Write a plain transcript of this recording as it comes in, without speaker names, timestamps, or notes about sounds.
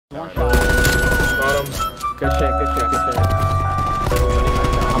one shot. Got him. Good shit, good shit, good shit.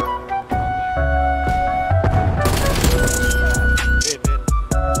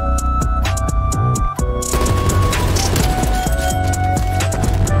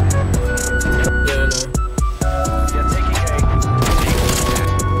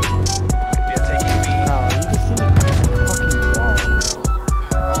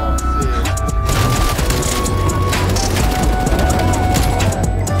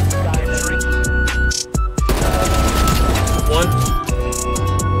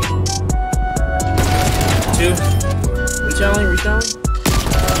 Reselling.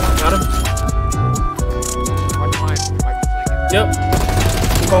 Got him. Yep.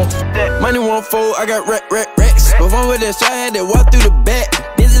 Money won't fold, I got racks. But one with this, so I had to walk through the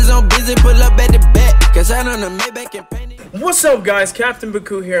back. Business on business, pull up at the back. Cause I don't know, Maybach and paint it. What's up, guys? Captain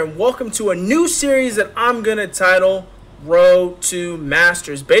Baku here, and welcome to a new series that I'm gonna title Road to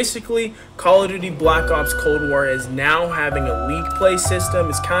Masters. Basically, Call of Duty Black Ops Cold War is now having a league play system.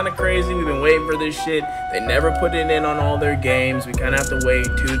 It's kind of crazy. We've been waiting for this shit. They never put it in on all their games. We kind of have to wait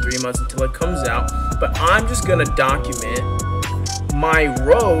 2-3 months until it comes out. But I'm just gonna document my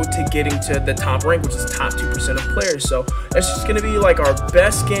road to getting to the top rank, which is top 2% of players. So it's just gonna be like our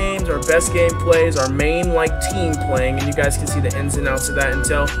best games, our best game plays, our main like team playing, and you guys can see the ins and outs of that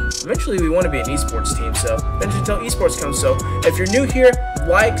until eventually we want to be an esports team. So eventually until esports comes. So if you're new here,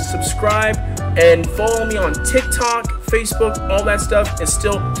 like, subscribe, and follow me on TikTok, Facebook, all that stuff. It's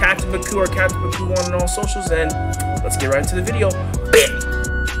still Captain Baku or Captain Baku1 on all socials. And let's get right into the video. Bam!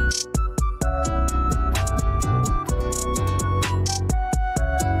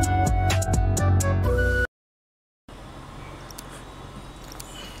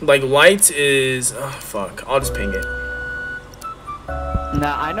 Like, lights is... oh, fuck. I'll just ping it.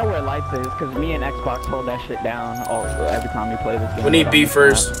 Nah, I know where lights is, because me and Xbox hold that shit down every time we play this game. We need B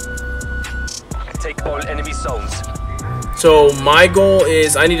first. Take all enemy zones. So, my goal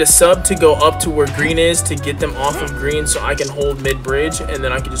is I need a sub to go up to where green is to get them off of green so I can hold mid-bridge, and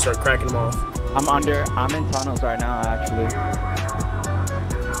then I can just start cracking them off. I'm in tunnels right now, actually.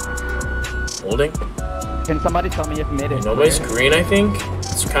 Holding? Can somebody tell me if mid is Nobody's clear? green, I think.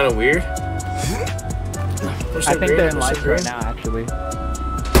 It's kind of weird. I think they're in lights right now, actually.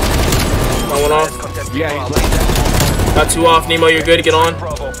 Got one off. Yeah, Got two off. Nemo, you're good. Get on.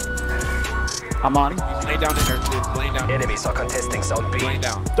 I'm on. He's laying down in there, too. He's laying down. Enemies are contesting zone B. Laying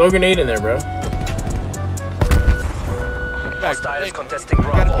down. Throw a grenade in there, bro. Hostiles contesting You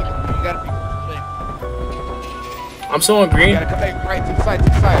Bravo. gotta be. I'm still on green. You gotta come back right to the side, to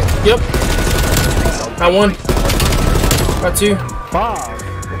the side. Yep. Got one. Got two. Fuck.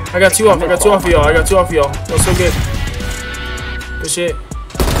 I got two off. I got two off of y'all. I got two off of y'all. That's so good. Good shit.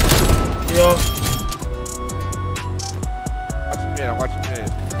 Y'all. Watch him, watch him.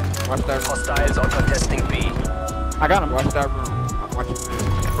 Watch that room. Hostiles are contesting B. I got him. Watch that room. I'm watching him.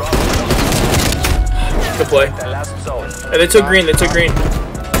 Bravo. Good play. The last zone. Hey, they took green. They took green.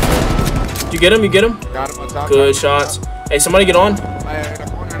 You get him? You get him? Got him on top. Good shots. Hey, somebody get on.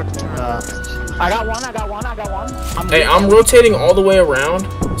 I got one. Hey, I'm rotating all the way around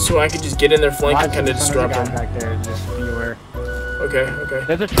so I can just get in their flank and kind of disrupt them. Back there, just beware. Okay, okay.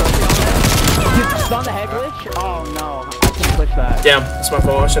 There's a trophy on there. It's on the head glitch? Oh no, I can push that. Damn, that's my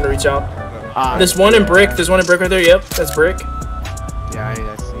fault. I shouldn't reach out. There's one in brick. There's one in brick right there. Yep, that's brick. Yeah, I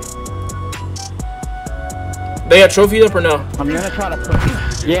see. They got trophy up or no? I'm gonna try to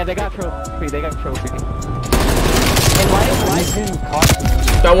push. Yeah, they got trophy. They got trophy. Hey, light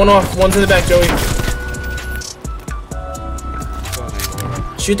Got one off. One's in the back, Joey.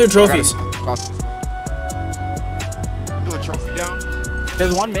 Shoot their trophies. Do a trophy down.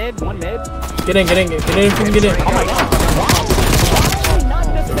 There's one mid. Get in. Get in if you can get in. Oh my god. Why are we not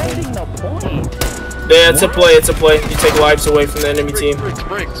defending the point? Yeah, it's a play. It's a play. You take lives away from the enemy team.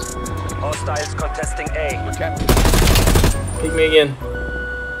 Bricks. Hostiles contesting A. Pick me again.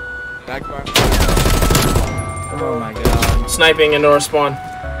 Backfire. Oh my god. Sniping into our spawn.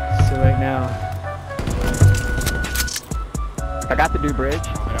 It's too late now. I got the new bridge.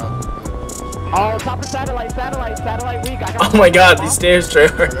 Oh, top of satellite weak. I got Oh my god, these stairs,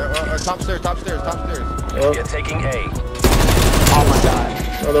 Trevor. Top stairs. Yep. You're taking A. Oh my god.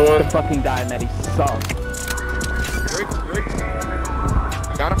 Another one. The fucking die, Medi. Sucks. Bricks.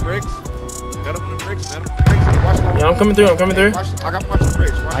 Got him, bricks. Yeah, I'm coming through. I got watching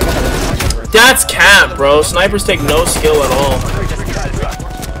bricks. That's cap, bro. Snipers take no skill at all.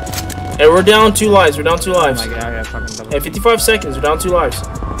 Hey, we're down 2 lives. Oh my god, I got fucking double. Hey, 55 seconds. We're down 2 lives.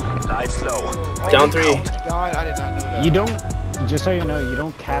 Lives low. Down 3. God, I did not know that. You don't, just so you know, you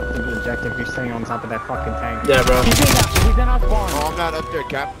don't cap the objective. You're staying on top of that fucking tank. Yeah, bro. He's in our spawn. Oh, I'm not up there,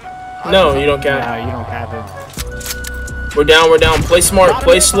 Cap. No, you don't cap. No, you don't cap it. We're down, we're down. Play smart,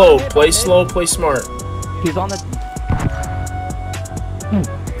 play slow, play slow, play smart. He's on the.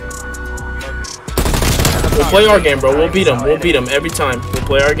 We'll play our game, bro. We'll beat him. We'll beat him every time. We'll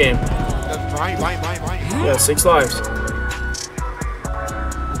play our game. Mine. Yeah, 6 lives.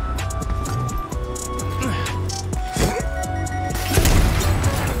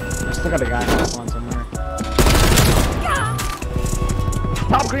 I still got a guy in this one somewhere.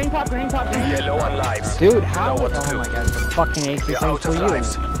 Top green, top green, top green. Yellow on lives. Dude, how? Know what to Oh do. my god, the fucking AC We're thing out for of you.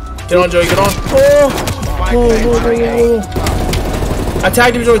 lives. Get on, Joey, get on. Oh! I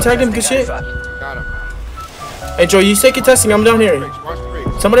tagged him, Joey, tagged him. Good shit. Got him. Hey, Joey, you stay contesting. I'm down here. Watch the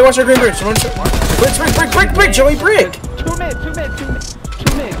bridge. Somebody watch our green bridge. Brick, Joey, brick. Two mid.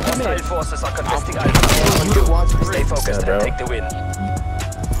 Hostile forces are contesting Alpha. Stay focused Yeah, bro. and take the win.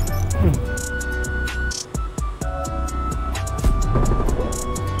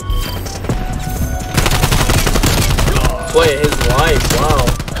 Play his life, wow.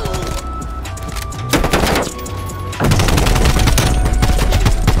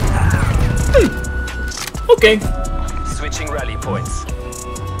 Okay. Switching rally points.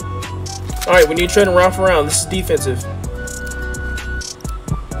 Alright, we need to trade him round for round. This is defensive.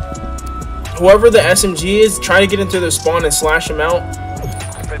 Whoever the SMG is, try to get into their spawn and slash him out.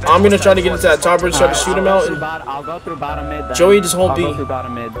 I'm gonna try to get into that top bridge, try to shoot him out. And I'll go through bottom mid. Then. Joey, just hold I'll B. go through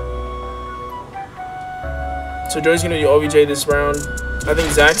bottom mid. So Joey's gonna do OBJ this round. I think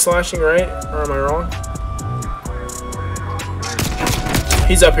Zach's slashing, right? Or am I wrong?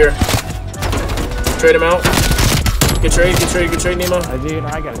 He's up here. Trade him out. Good trade, Nemo. Dude,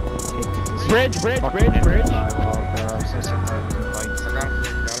 I gotta take this. Bridge. I got him.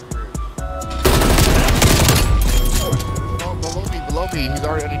 No, below me. He's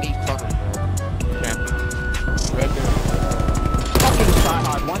already underneath tunnel, bro. Yeah. Right there. Fucking shot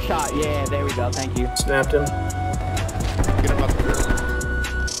hard. One shot. Yeah, there we go. Thank you. Snapped him. Get him up there.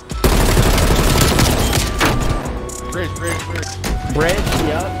 Bridge. Bridge.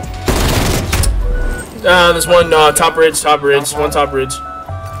 Yup. There's one top bridge. One top bridge.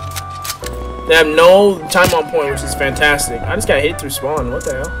 They have no time on point, which is fantastic. I just got hit through spawn. What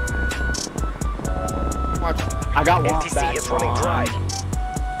the hell? Watch. I got one NTC back. is running dry.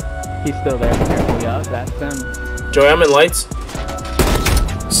 He's still there. Careful. Yup. That's him. Joey, I'm in lights.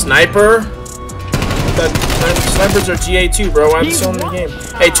 Sniper. Snipers are GA too, bro. Why are they still in the game?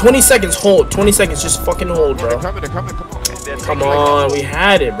 Hey, 20 seconds. Hold. 20 seconds. Just fucking hold, They're bro. coming. Come on. Come on. We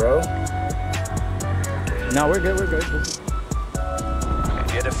had it, bro. No, we're good. We're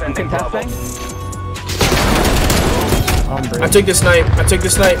defending Bravo. Contesting. I took this snipe.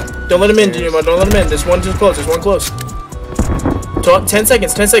 Don't let him in, Junior. Don't let him in. There's one too close. 10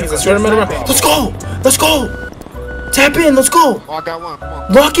 seconds. Let's shut him around. Let's go. Tap in. Let's go. Oh, I got one. Come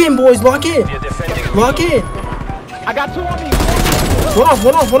on. Lock in, boys. Lock in. We're defending. Lock in. I got two on me. One off.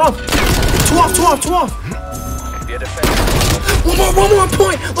 Two off. We're defending. One more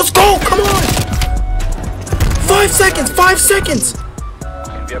point. Let's go. Come on. 5 seconds.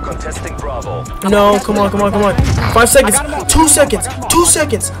 We are contesting Bravo. No, come on. 5 seconds. 2 seconds.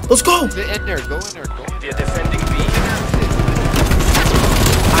 Let's go. Get in there. Go in there. We are defending B.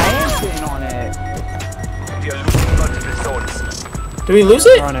 I am sitting on it. We are losing multiple zones. Did we lose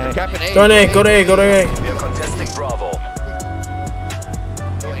it? On it. Captain A. Go to A. We are contesting Bravo.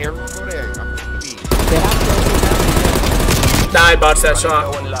 Go everyone go there. I'm going to B. Nah, I botched that No shot.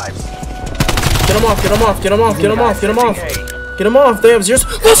 one lives. Get him off. Defending A. Get him off. They have zeros.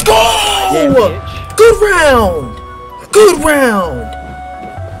 Let's go. Good round.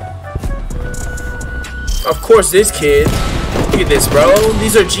 Of course, this kid. Look at this, bro.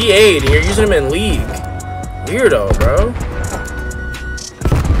 These are G8, and you're using them in league. Weirdo, bro.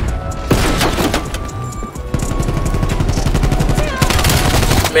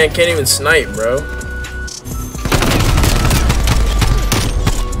 Man can't even snipe, bro.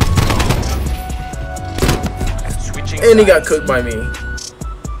 Switching And he got sides. cooked by me.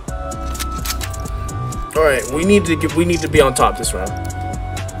 All right, we need to be on top this round.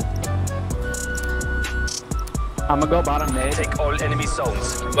 I'm gonna go bottom mid. Take all enemy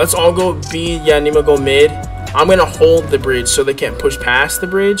zones. Let's all go B. Yeah, Nemo go mid. I'm gonna hold the bridge so they can't push past the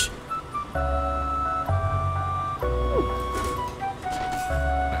bridge.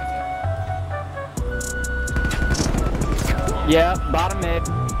 Yeah, bottom mid.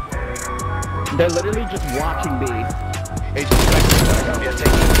 They're literally just watching B. Hey, We are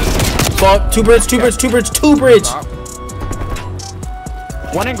taking B. Fuck. Two bridge. stop.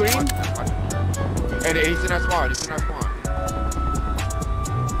 One in green. Hey, he's in that spawn.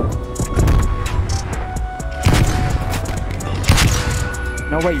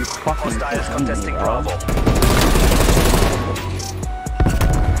 No way you fucking Hostiles kidding me, contesting bro. Bravo.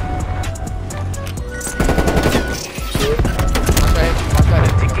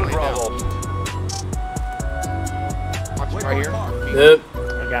 Taking Bravo. Watch right here. Yep. I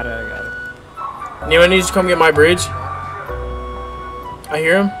got it. Anyone needs to come get my bridge? I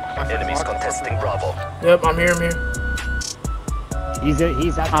hear him. Enemies contesting Bravo. Yep, I'm here. I'm here. He's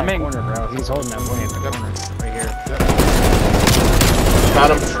at that corner, bro. He's holding that point at the corner. Right here. Got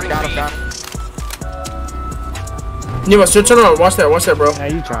him. Got him. Nemo, still turn around. Watch that, bro. Yeah,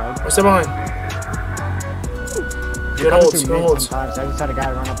 you tried. What's that behind? You're Good coming holds, through good mid holds. sometimes. I just had a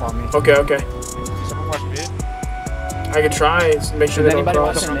guy run up on me. Okay. Someone watch mid. I can try. Make sure they don't Anybody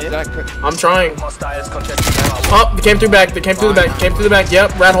cross. watching mid? I'm trying. Hostiles contesting Bravo. Oh, they came through back. Came through the back.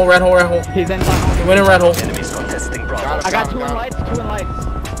 Yep, rat hole. He's inside. He went in rat hole. Enemies contesting Bravo. Got him. I got two in lights.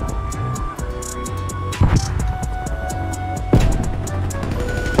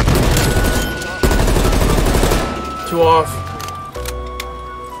 Two off.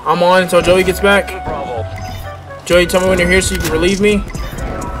 I'm on until Joey gets back. Bravo. Joey, tell me when you're here so you can relieve me.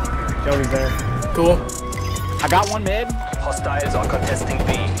 Joey's there. Cool. I got one mid. Hostiles are contesting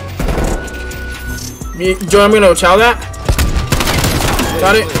B. Joey, I'm gonna chow that.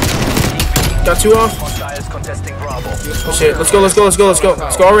 Got it. Got two off. Hostiles contesting Bravo. Oh shit. Let's go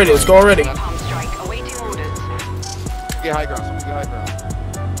already. Palm strike awaiting orders. Get high ground. Get high ground.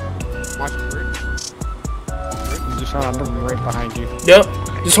 Watch the bridge. You just shot him right behind you. Yep.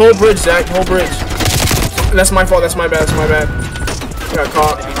 Just whole bridge, Zach. Whole bridge. That's my fault. That's my bad. Got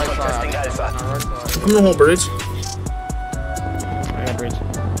caught. Enemies contesting Alpha. Come to the whole bridge. I got bridge.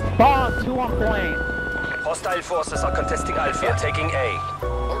 Bomb, 2 on point. Hostile forces are contesting Alpha. Taking A.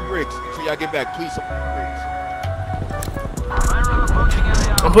 Oh, bridge. So y'all get back, please. Bridge.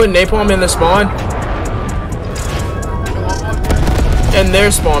 I'm putting napalm in the spawn. In their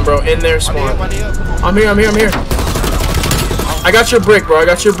spawn, bro. In their spawn. I'm here. I got your brick, bro. I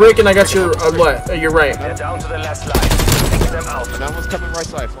got your brick and I got your left. Your right. They're down to the last line. Take them out. That one's coming right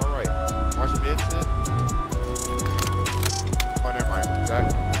side, far right. Watch the mid, sit. Oh, never mind. Zach.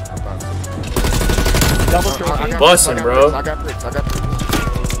 Double trophy. Bussin', bro. I got bricks. Hold that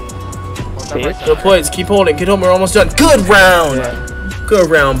right Good side. plays. Keep holding. We're almost done. Good round. Good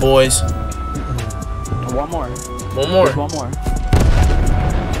round, boys. One more. One more. There's one more.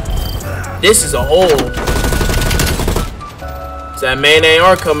 This is a hole. It's that main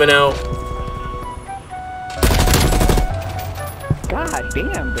AR coming out. God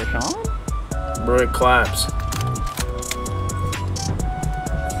damn, Deshaun. Bro, it claps.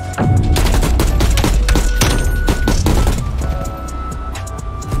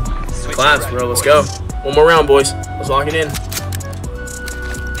 Claps, bro. Let's go. One more round, boys. Let's lock it in.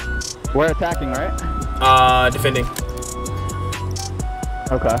 We're attacking, right? Defending.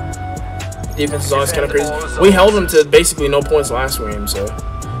 Okay. Defense is always kind of crazy. We held them to basically no points last game, so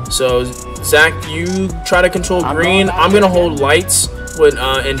Zach, you try to control green. I'm gonna hold lights with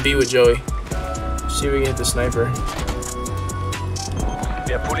and B with Joey. See if we can hit the sniper.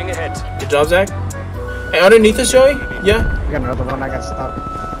 We are pulling ahead. Good job, Zach. Hey, underneath us, Joey. Yeah. I got another one. I got stuck.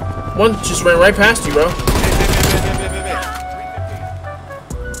 One just ran right past you, bro. I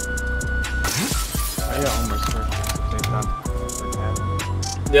got almost first.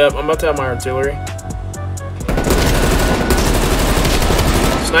 Yep, I'm about to have my artillery.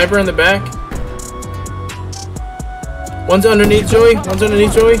 Sniper in the back. One's underneath Joey.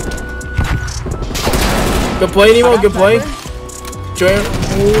 Good play, Nemo. Good play. Joey.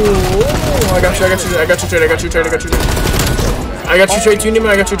 Ooh, I got you trade too, Nemo.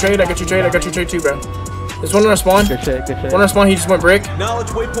 I got you trade too, bro. There's one on our spawn. Good shit. One on our spawn, he just went brick. Knowledge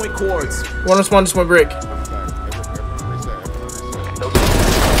waypoint cords. One on our spawn just went brick.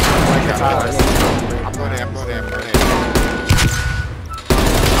 I'm going in.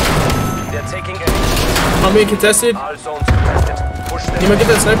 They're taking A. I'm being contested. All zones contested. Push them. Nemo, get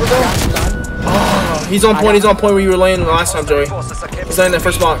that sniper, bro. Oh, he's on point where you were laying the last time, Joey. He's laying that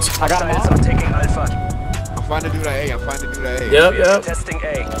first box. I got him Hostiles off. are taking Alpha. I'm fine to do that A. Yep. Contesting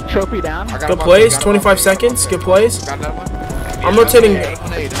A. Trophy down. I got Good him on plays. A, got him 25 on A. seconds. Good plays. Got another one? I'm rotating.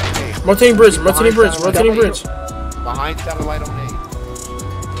 On A. Rotating bridge. Rotating bridge. Behind satellite on A.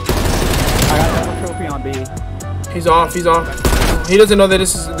 I got double trophy on B. He's off. He doesn't know that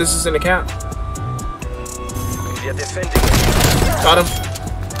this is in the cap. We are defending. Got him.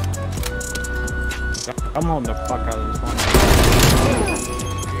 I'm holding the fuck out of this one.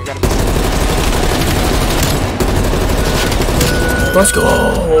 You got Let's go.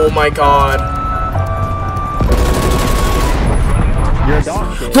 Oh my god. You're a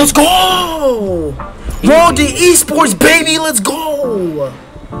dog shit. Let's go. Roll to esports, baby. Let's go.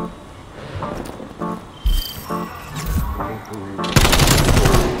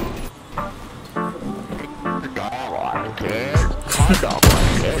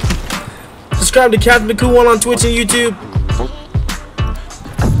 Subscribe to Captain McCoo1 on Twitch and YouTube.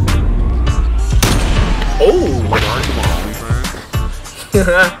 Oh.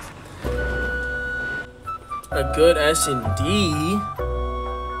 A good S&D.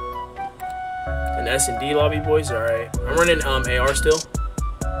 An S&D lobby, boys. All right. I'm running AR still.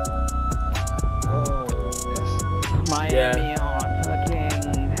 Miami on fucking.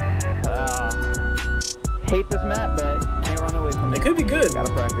 Hate this map, but can't run away from it. It could be good.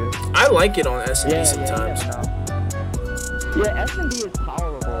 Gotta practice. I like it on S&D sometimes. Yeah, S&D is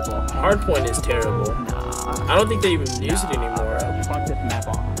tolerable, but Hardpoint is terrible. Nah. I don't think they even use it anymore. Fuck this map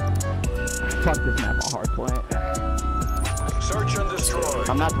on. Fuck this map on hardpoint. Search and destroy.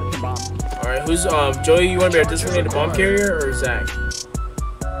 I'm not touching bomb. Alright, who's Joey, you wanna be our designated bomb carrier or Zach?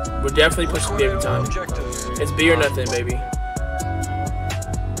 We're definitely pushing B every time. It's B or nothing, baby.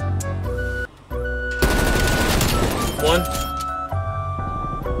 1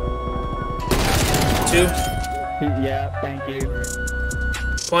 2. Yeah, thank you.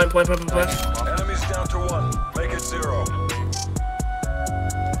 Plant. Enemies down to 1. Make it 0.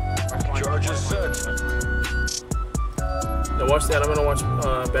 Charges set. Now watch that. I'm gonna watch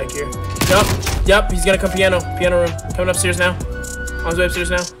back here. Yep. He's gonna come piano room. Coming upstairs now. On his way upstairs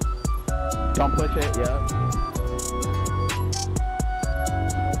now. Don't push it. Yeah.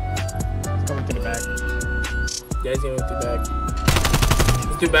 He's coming to the back. Yeah, he's gonna go through back.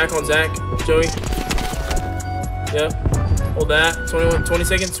 Let's do back on Zach. Joey. Yep. Hold that. 20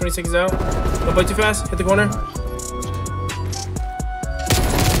 seconds. 20 seconds out. Don't play too fast. Hit the corner.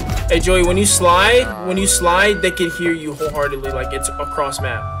 Hey Joey, when you slide, they can hear you wholeheartedly, like it's across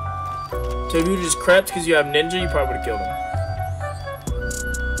map. So if you just crept because you have ninja, you probably would have killed him.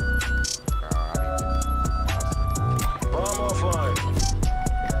 Bomb offline.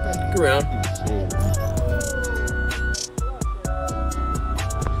 Go around.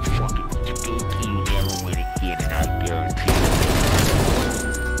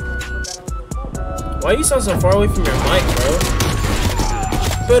 Why you sound so far away from your mic, bro?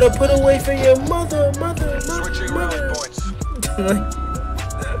 Better put away from your mother. Switching round points.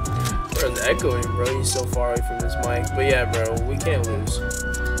 Bro's echoing, bro. He's so far away from his mic. But yeah, bro, we can't lose.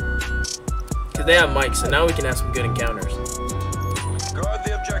 Cause they have mics, so now we can have some good encounters. Guard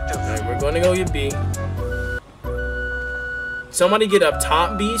the objective. Alright, we're gonna go get B. Somebody get up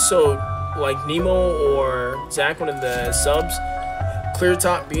top B, so like Nemo or Zach, one of the subs, clear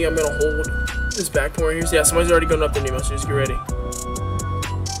top B. I'm gonna hold this back corner here. So yeah, somebody's already going up there, Nemo, so just get ready.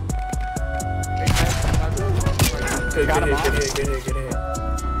 Good hit.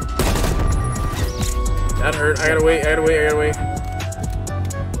 That hurt. I gotta wait.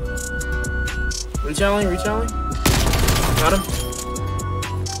 Rechalling. Got him.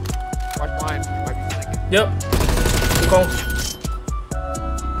 Watch mine. Might be flanking. Yep. Good call.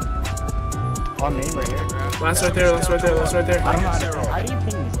 On name right here. Last right there. I don't know how do you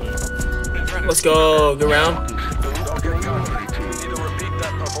ping this game? Let's go. Good round. Don't get caught. You need to repeat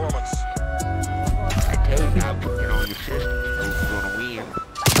that performance. I tell you now, put it on your system. Who's gonna win?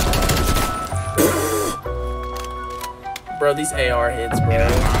 Bro, these AR hits, bro.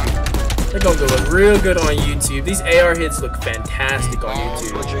 They're gonna look real good on YouTube. These AR hits look fantastic on YouTube.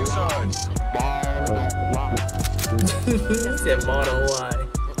 Switching sides. He said, "Ma, don't lie."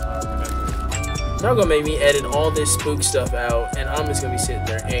 Y'all gonna make me edit all this spook stuff out, and I'm just gonna be sitting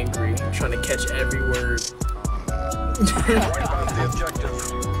there angry, trying to catch every word. Wipe out the objective.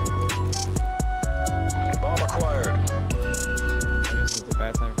 Bomb acquired.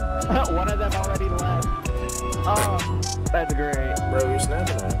 One of them already left. Oh, that's great. Bro, you're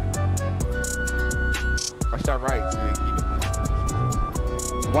snapping on him. I start right. So you keep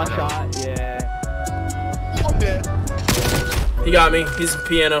it. One shot, yeah. I'm dead. He got me. He's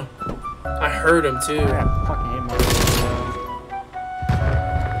piano. I heard him too. I got fucking aim on it.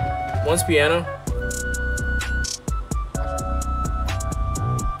 One's piano.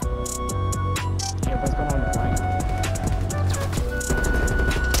 Yeah, what's going on with mine? Good job, CIA.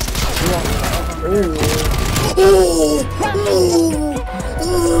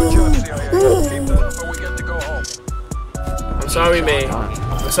 Keep that up or we get to go home. I'm sorry we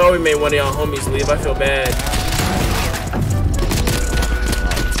made one of y'all homies leave. I feel bad.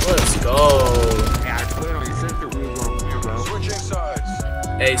 Let's go. Yeah, I put on your sister. We were going here, bro. Switching sides.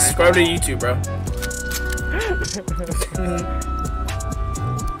 Hey, subscribe to YouTube, bro.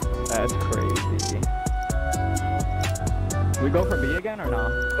 That's crazy. We go for B again or no?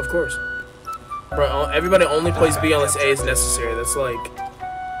 Of course. Bro, everybody only plays B unless A is necessary. That's like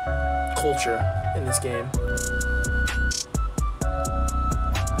culture in this game.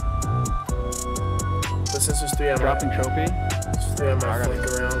 But since there's 3, I'm Dropping trophy. There's 3, I'm gonna flank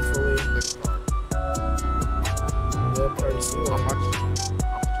around fully. Yep, already seen one.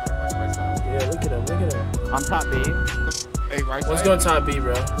 Yeah, look at him, look at him. I'm top B. Hey, right Let's side. go top B,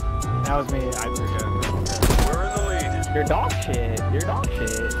 bro. That was me. I forgot. We're in the lead. You're dog shit. You're dog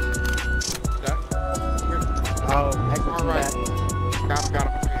shit. Oh, heck, All right. Got him.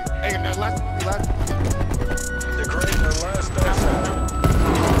 Hey, last. The great and last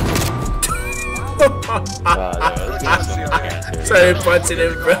Sorry, punching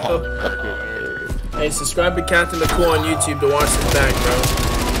him, bro. Hey, subscribe to Captain McCool on YouTube to watch this back, bro.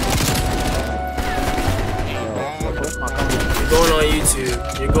 You're going on YouTube.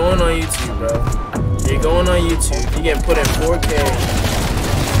 You're going on YouTube, bro. You're going on YouTube. You get put in 4K.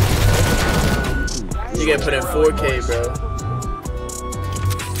 You get put in 4K, bro.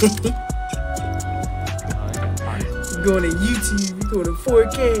 You're going to YouTube. You're going to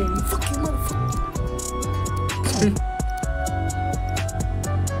 4K. You fucking motherfucker.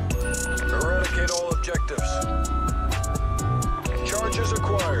 Eradicate all objectives. Charges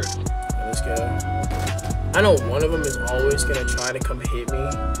acquired. Let's go. I know one of them is always gonna try to come hit me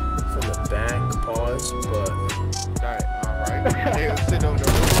from the back, pause, but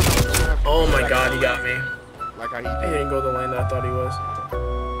oh my god, he got me. Like how He didn't go the lane that I thought he was.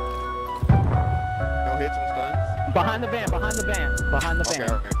 No hits and stuns. Behind the van. Behind the van. Behind the van.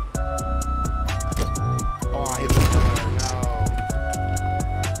 Okay. Oh, I hit the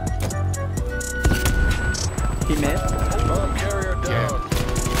no. He missed. Bomb carrier down.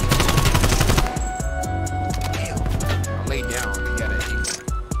 I laid down. He got it.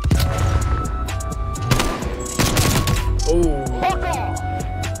 Oh, Fuck off!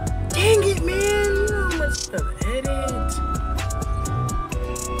 dang it, man! You know how much to edit.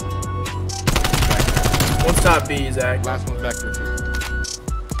 What's top B, Zach? Last one's back to 2.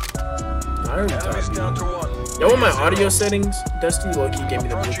 I heard Enemies top down to 1. B. Y'all want my audio settings? Dusty Loki gave me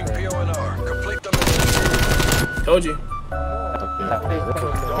the Approaching blueprint. PONR. Complete the mission. Told you.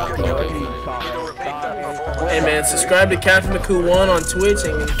 Hey man, subscribe to Captain McCoo 1 on Twitch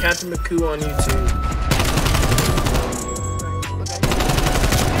and Captain McCoo on YouTube.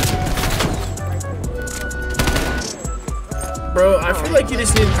 Bro, I feel like you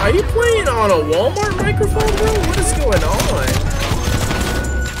just need. Are you playing on a Walmart microphone, bro? What is going on?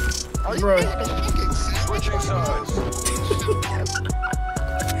 Bro. Switching sides.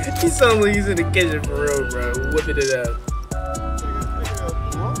 He sounds like he's in the kitchen for real, bro. Whipping it up.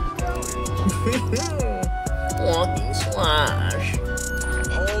 Walking slash.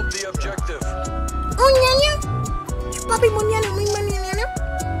 Hold the objective.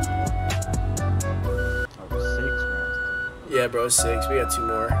 Yeah, bro, 6. We got 2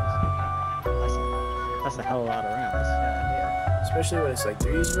 more. That's a hell of a lot of rounds. Yeah, Especially when it's like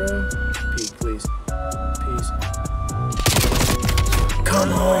 3s, bro. Peek, please. Peace.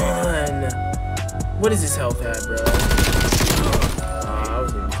 Come on! What is his health at, bro? I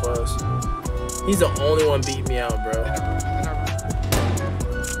wasn't even close. He's the only one beating me out, bro.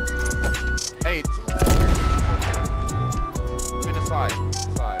 Hey, in the side.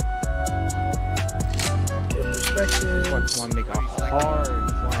 Good perspective. One make a hard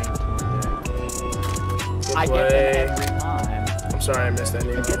flying towards it. Good I get play. them every time. I'm sorry I missed that I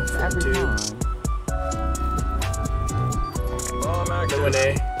name. get them every 2. time. Bomb Good active. one, A.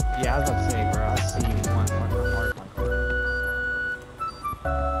 Yeah, I was about to say, bro. I see one fucking hard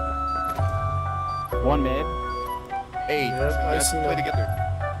one. One mid. Hey, Yep, I let's seen play that. together.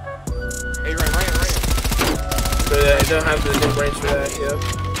 Hey, Ryan. So that, it don't have the new range for that, yep.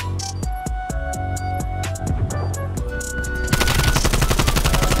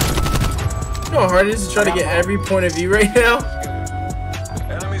 You know how hard it is to try to get every point of view right now?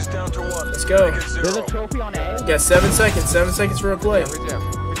 Enemies down to 1. Let's go. Make it There's a 0. trophy on A. You got 7 seconds. 7 seconds for a play. We're together.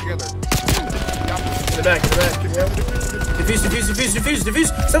 In the back, Yep.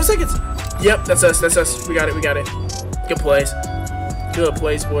 Defuse. 7 seconds. Yep, that's us. We got it. Good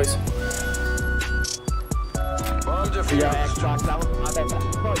plays, boys. Bomb Yeah, defused. Xbox. That was my bad.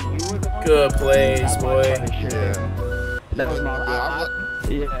 Bro, you were the one. Good plays, boy. Yeah. That was my.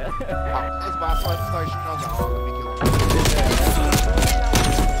 Yeah. That's my first start shooting. I was like, oh, let me kill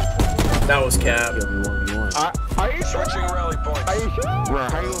him. That was cap. Are you sure? Switching rally points. Are you sure? Bro,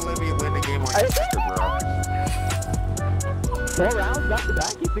 how you gonna let me win the game on your sister, bro? 4 rounds back to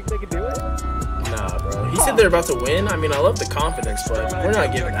back? You think they could do it? Nah, bro. He said they're about to win. I mean, I love the confidence, but we're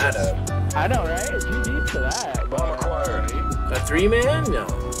not giving that up. I know, right? GG's to that. Bomb acquired. A 3-man? No.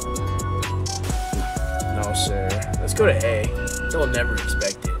 No, sir. Let's go to A. They'll never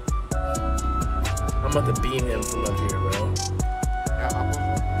expect it. I'm about to beam him from up here, bro.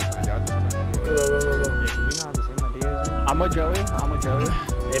 Go. I'm with Joey.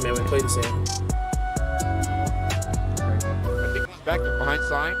 Hey, man, we play the same. I think he's back there behind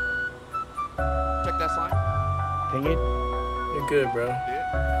sign. Check that sign. Ping it. You're good, bro. Yeah.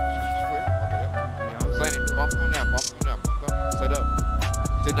 Sign it. Bump him now. Set up.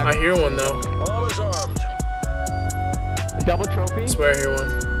 I hear one, though. All is armed. Double trophy. I swear I hear one.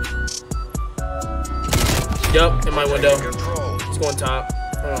 Yup, in my window. Control. He's going top. I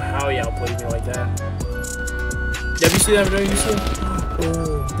don't know how he outplayed me like that. Yep, you see that, Joey? You see him?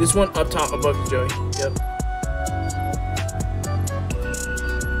 Oh, this one up top above you, Joey. Yep.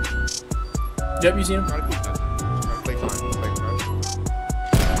 Yep, you see him? Gotta keep that. Gotta play time.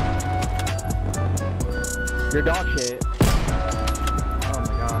 Your dog shit. Oh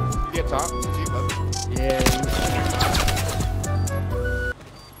my god. You get top. You see left. Yeah.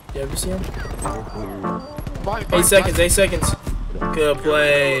 Yep, you see him? Fine, 8 seconds, 8 seconds. Good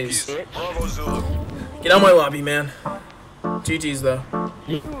plays. Bravo Zulu. Get out my lobby, man. GG's, though.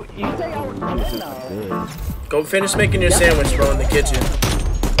 You say I was no. Go finish making your sandwich, bro, in the kitchen.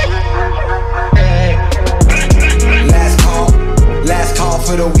 Last call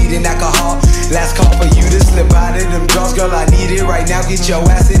for the weed and alcohol. Last call for you to slip out of them drugs, girl. I need it right now. Get your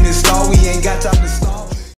ass in the stall. We ain't got time to stall.